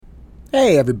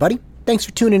Hey everybody, thanks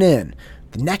for tuning in.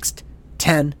 The next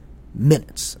 10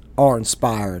 minutes are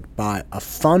inspired by a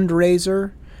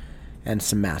fundraiser and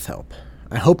some math help.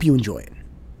 I hope you enjoy it.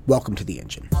 Welcome to the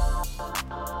engine.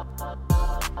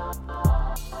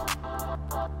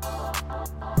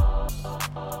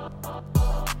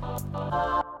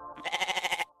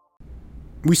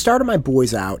 We started my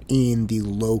boys out in the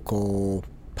local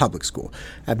public school.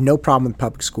 I have no problem with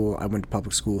public school. I went to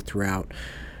public school throughout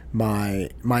my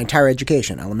entire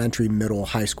education, elementary, middle,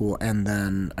 high school, and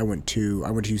then I went to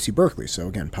UC Berkeley. So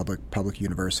again, public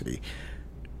university.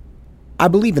 I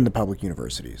believe in the public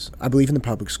universities. I believe in the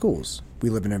public schools. We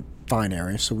live in a fine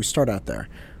area, so we start out there.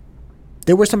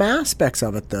 There were some aspects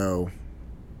of it though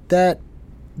that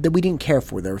we didn't care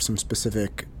for. There were some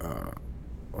specific,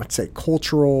 let's say,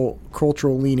 cultural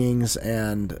leanings,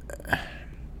 and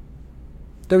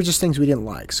there were just things we didn't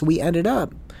like. So we ended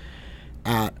up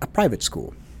at a private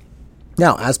school.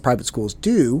 Now, as private schools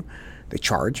do, they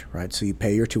charge, right? So you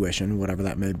pay your tuition, whatever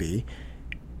that may be,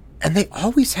 and they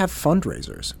always have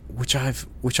fundraisers, which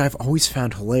I've always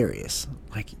found hilarious.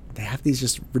 Like, they have these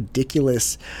just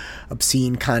ridiculous,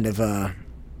 obscene kind of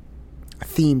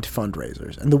themed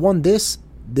fundraisers. And the one this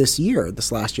last year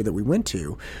that we went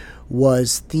to,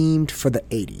 was themed for the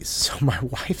 80s. So my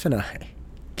wife and I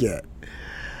get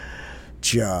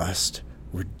just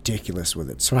ridiculous with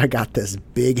it. So I got this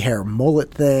big hair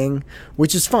mullet thing,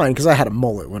 which is fine because I had a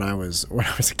mullet when I was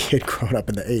a kid growing up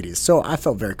in the 80s. So I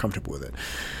felt very comfortable with it.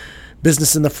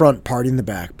 Business in the front, party in the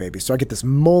back, baby. So I get this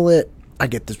mullet, I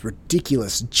get this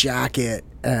ridiculous jacket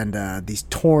and these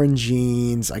torn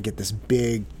jeans. I get this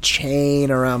big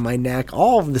chain around my neck,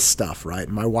 all of this stuff, right?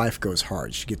 And my wife goes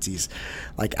hard. She gets these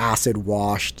like acid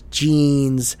washed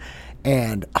jeans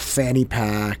and a fanny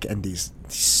pack and these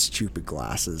stupid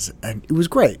glasses, and it was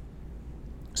great.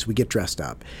 So we get dressed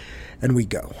up and we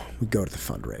go to the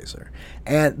fundraiser,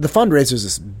 and the fundraiser is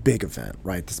this big event,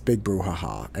 right? This big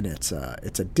brouhaha, and it's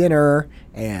a dinner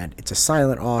and it's a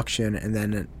silent auction and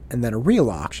then a real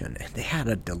auction. And they had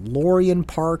a DeLorean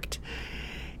parked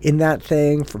in that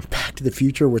thing from Back to the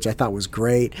Future, which I thought was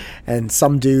great. And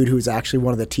some dude who's actually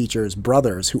one of the teacher's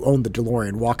brothers who owned the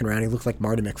DeLorean walking around. He looked like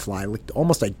Marty McFly, looked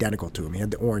almost identical to him. He had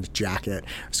the orange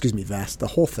vest, the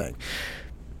whole thing.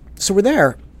 So we're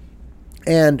there,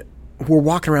 and we're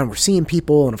walking around, we're seeing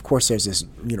people, and of course there's this,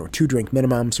 2-drink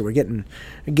minimum. So we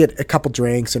get a couple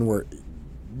drinks, and we're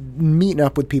meeting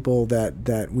up with people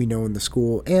that we know in the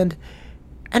school, and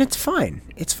it's fine.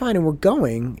 It's fine, and we're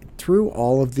going through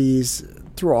all of these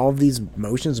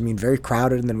motions. I mean, very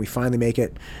crowded, and then we finally make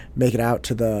it out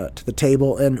to the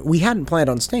table. And we hadn't planned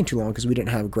on staying too long because we didn't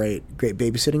have great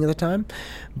babysitting at the time,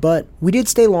 but we did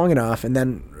stay long enough. And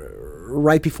then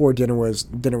right before dinner was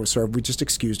served, we just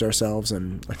excused ourselves,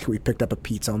 and I think we picked up a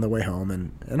pizza on the way home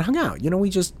and hung out.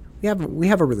 We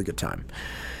have a really good time.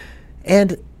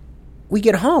 And we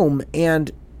get home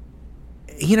and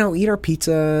eat our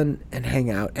pizza and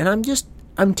hang out. And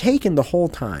I'm taken the whole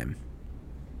time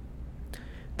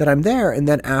that I'm there, and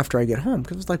then after I get home,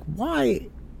 because it's like, why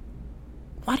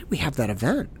did we have that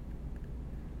event?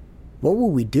 What were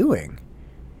we doing?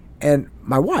 And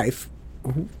my wife,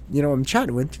 who, I'm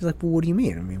chatting with, she's like, well, what do you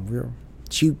mean? I mean,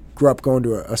 she grew up going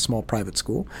to a small private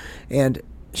school, and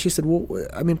she said, well,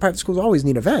 I mean, private schools always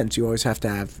need events. You always have to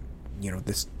have,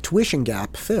 this tuition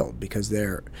gap filled, because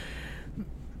there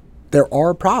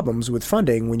are problems with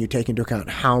funding when you take into account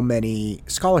how many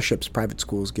scholarships private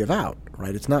schools give out,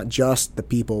 right? It's not just the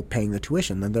people paying the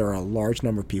tuition. Then there are a large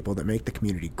number of people that make the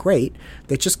community great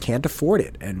that just can't afford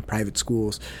it. And private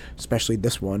schools, especially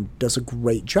this one, does a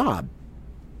great job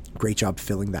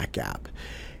filling that gap.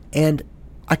 And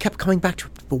I kept coming back to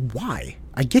her, but why?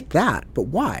 I get that, but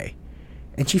why?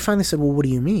 And she finally said, well, what do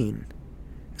you mean?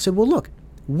 I said, well, look,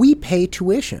 we pay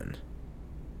tuition.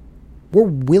 We're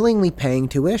willingly paying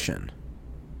tuition.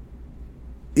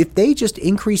 If they just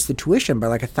increased the tuition by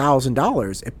like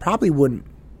 $1,000, it probably wouldn't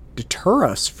deter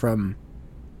us from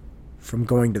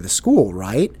going to the school,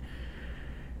 right?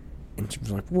 And she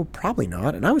was like, well, probably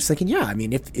not. And I was thinking, yeah, I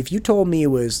mean, if you told me it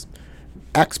was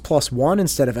X plus 1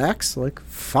 instead of X, like,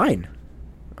 fine.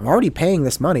 I'm already paying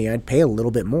this money. I'd pay a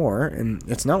little bit more. And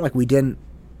it's not like we didn't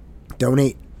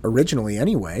donate originally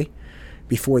anyway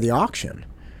before the auction.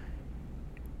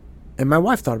 And my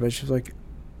wife thought about it. She was like,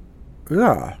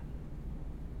 yeah,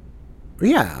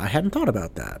 I hadn't thought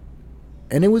about that.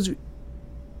 And it was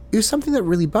something that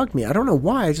really bugged me. I don't know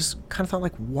why. I just kind of thought,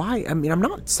 like, why? I mean, I'm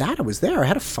not sad I was there. I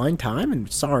had a fine time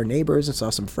and saw our neighbors and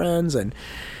saw some friends. And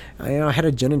I had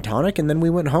a gin and tonic, and then we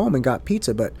went home and got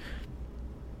pizza. But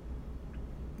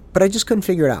I just couldn't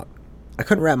figure it out. I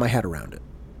couldn't wrap my head around it.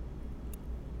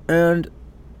 And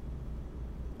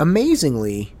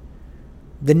amazingly,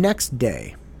 the next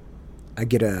day, I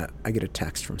get a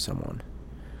text from someone.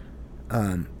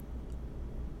 A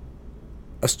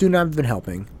student I've been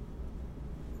helping,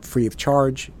 free of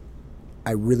charge.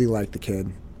 I really like the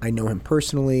kid. I know him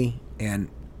personally, and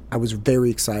I was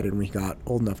very excited when he got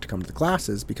old enough to come to the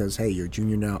classes because, hey, you're a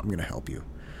junior now. I'm going to help you.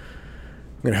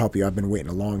 I'm going to help you. I've been waiting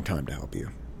a long time to help you.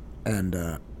 And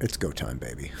it's go time,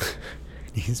 baby.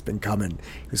 He's been coming.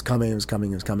 He was coming.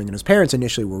 And his parents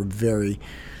initially were very,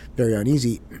 very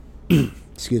uneasy,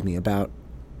 excuse me, about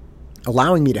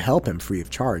allowing me to help him free of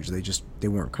charge. They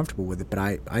weren't comfortable with it, but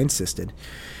I insisted.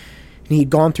 And he'd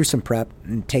gone through some prep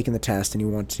and taken the test, and he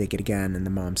wanted to take it again. And the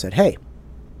mom said, hey,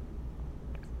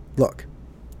 look,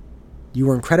 you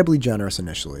were incredibly generous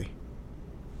initially.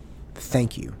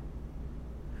 Thank you.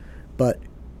 But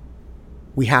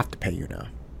we have to pay you now.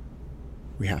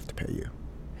 We have to pay you.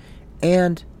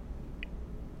 And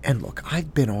look,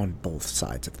 I've been on both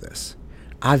sides of this.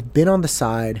 I've been on the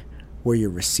side where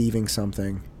you're receiving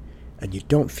something and you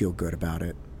don't feel good about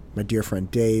it. My dear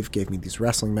friend Dave gave me these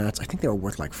wrestling mats. I think they were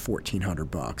worth like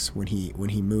 $1,400 when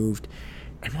he moved,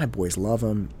 and my boys love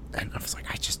them. And I was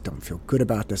like, I just don't feel good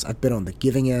about this. I've been on the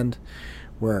giving end,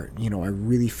 where I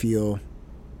really feel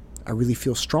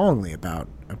strongly about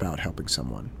helping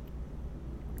someone.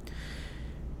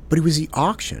 But it was the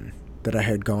auction that I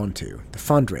had gone to, the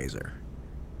fundraiser,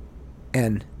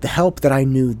 and the help that I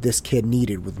knew this kid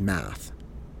needed with math.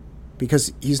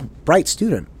 Because he's a bright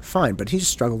student, fine, but he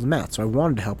just struggled with math. So I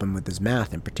wanted to help him with his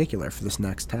math in particular for this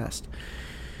next test.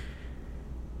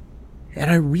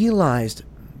 And I realized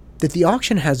that the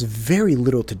auction has very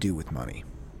little to do with money.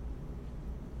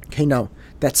 Okay, now,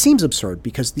 that seems absurd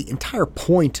because the entire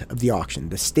point of the auction,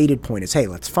 the stated point is, hey,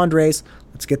 let's fundraise,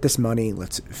 let's get this money,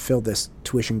 let's fill this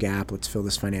tuition gap, let's fill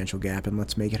this financial gap, and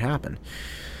let's make it happen.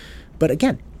 But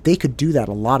again, they could do that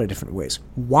a lot of different ways.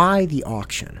 Why the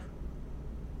auction?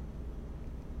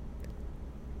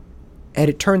 And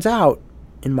it turns out,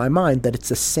 in my mind, that it's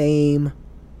the same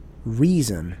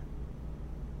reason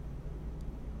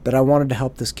that I wanted to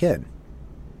help this kid.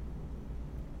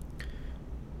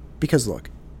 Because look,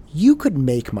 you could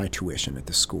make my tuition at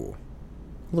this school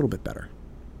a little bit better.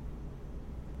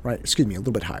 Right? Excuse me, a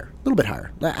little bit higher. A little bit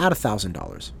higher. Add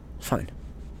 $1,000. Fine.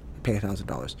 Pay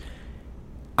 $1,000.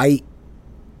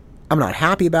 I'm not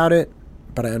happy about it,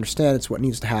 but I understand it's what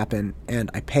needs to happen,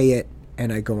 and I pay it,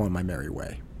 and I go on my merry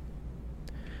way.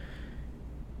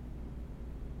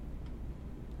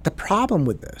 The problem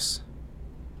with this,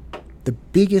 the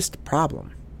biggest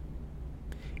problem,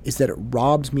 is that it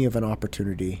robs me of an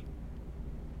opportunity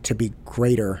to be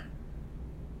greater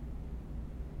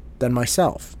than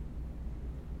myself.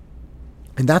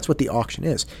 And that's what the auction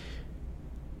is.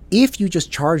 If you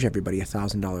just charge everybody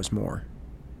 $1,000 more,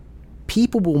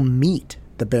 people will meet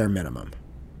the bare minimum.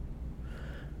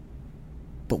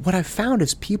 But what I've found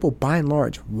is people, by and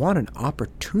large, want an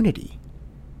opportunity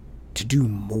to do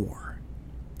more.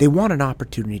 They want an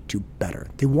opportunity to do better.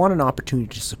 They want an opportunity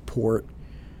to support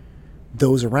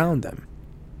those around them.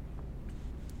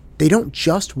 They don't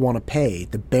just want to pay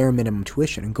the bare minimum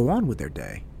tuition and go on with their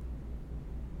day.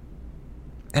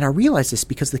 And I realized this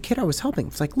because the kid I was helping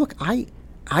was like, look, I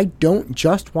don't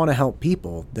just want to help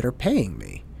people that are paying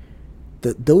me.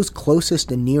 Those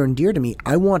closest and near and dear to me,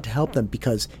 I want to help them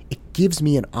because it gives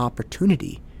me an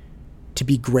opportunity to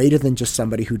be greater than just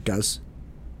somebody who does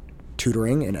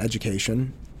tutoring and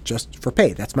education just for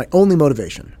pay. That's my only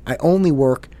motivation. I only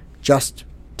work just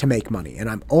to make money, and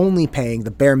I'm only paying the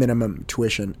bare minimum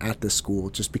tuition at this school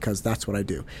just because that's what I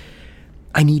do.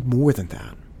 I need more than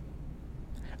that.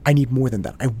 I need more than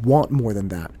that. I want more than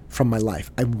that from my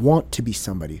life. I want to be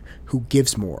somebody who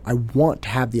gives more. I want to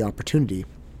have the opportunity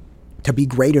to be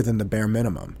greater than the bare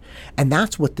minimum. And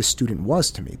that's what this student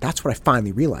was to me. That's what I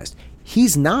finally realized.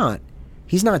 He's not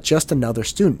just another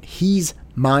student. He's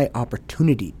my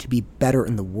opportunity to be better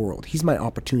in the world. He's my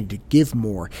opportunity to give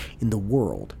more in the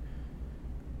world.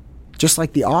 Just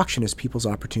like the auction is people's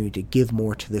opportunity to give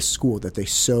more to this school that they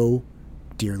so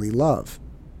dearly love.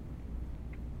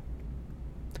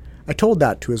 I told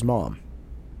that to his mom,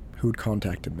 who'd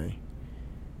contacted me.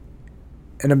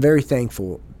 And I'm very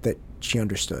thankful that she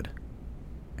understood.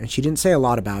 And she didn't say a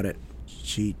lot about it.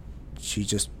 She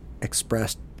just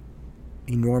expressed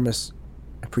enormous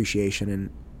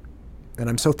appreciation, and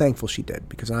I'm so thankful she did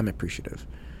because I'm appreciative.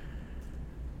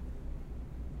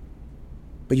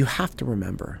 But you have to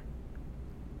remember,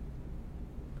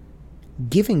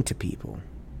 giving to people,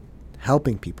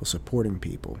 helping people, supporting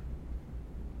people,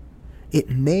 it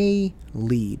may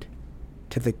lead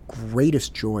to the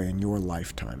greatest joy in your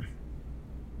lifetime.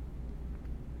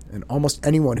 And almost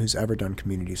anyone who's ever done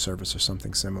community service or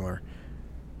something similar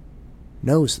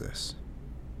knows this.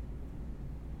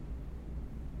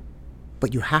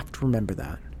 But you have to remember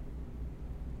that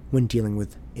when dealing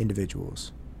with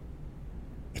individuals.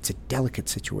 It's a delicate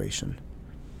situation.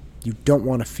 You don't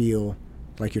want to feel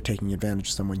like you're taking advantage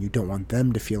of someone. You don't want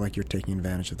them to feel like you're taking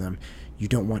advantage of them. You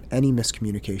don't want any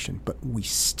miscommunication, but we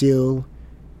still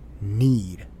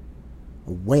need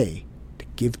a way to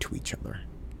give to each other.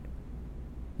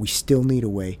 We still need a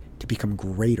way to become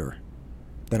greater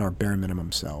than our bare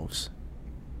minimum selves.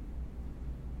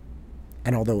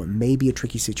 And although it may be a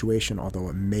tricky situation, although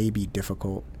it may be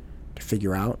difficult to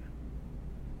figure out,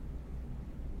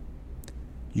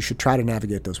 you should try to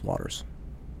navigate those waters.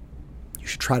 You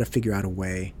should try to figure out a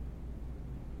way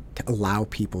to allow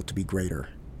people to be greater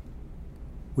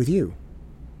with you.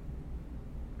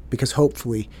 Because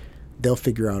hopefully they'll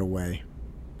figure out a way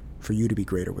for you to be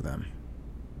greater with them.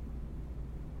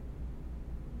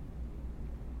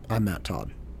 I'm Matt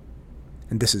Todd,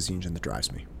 and this is the engine that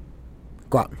drives me.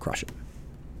 Go out and crush it.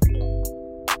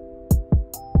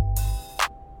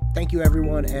 Thank you,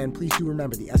 everyone, and please do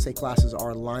remember the essay classes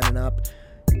are lining up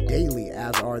daily,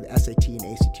 as are the SAT and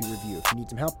ACT review. If you need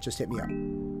some help, just hit me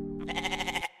up.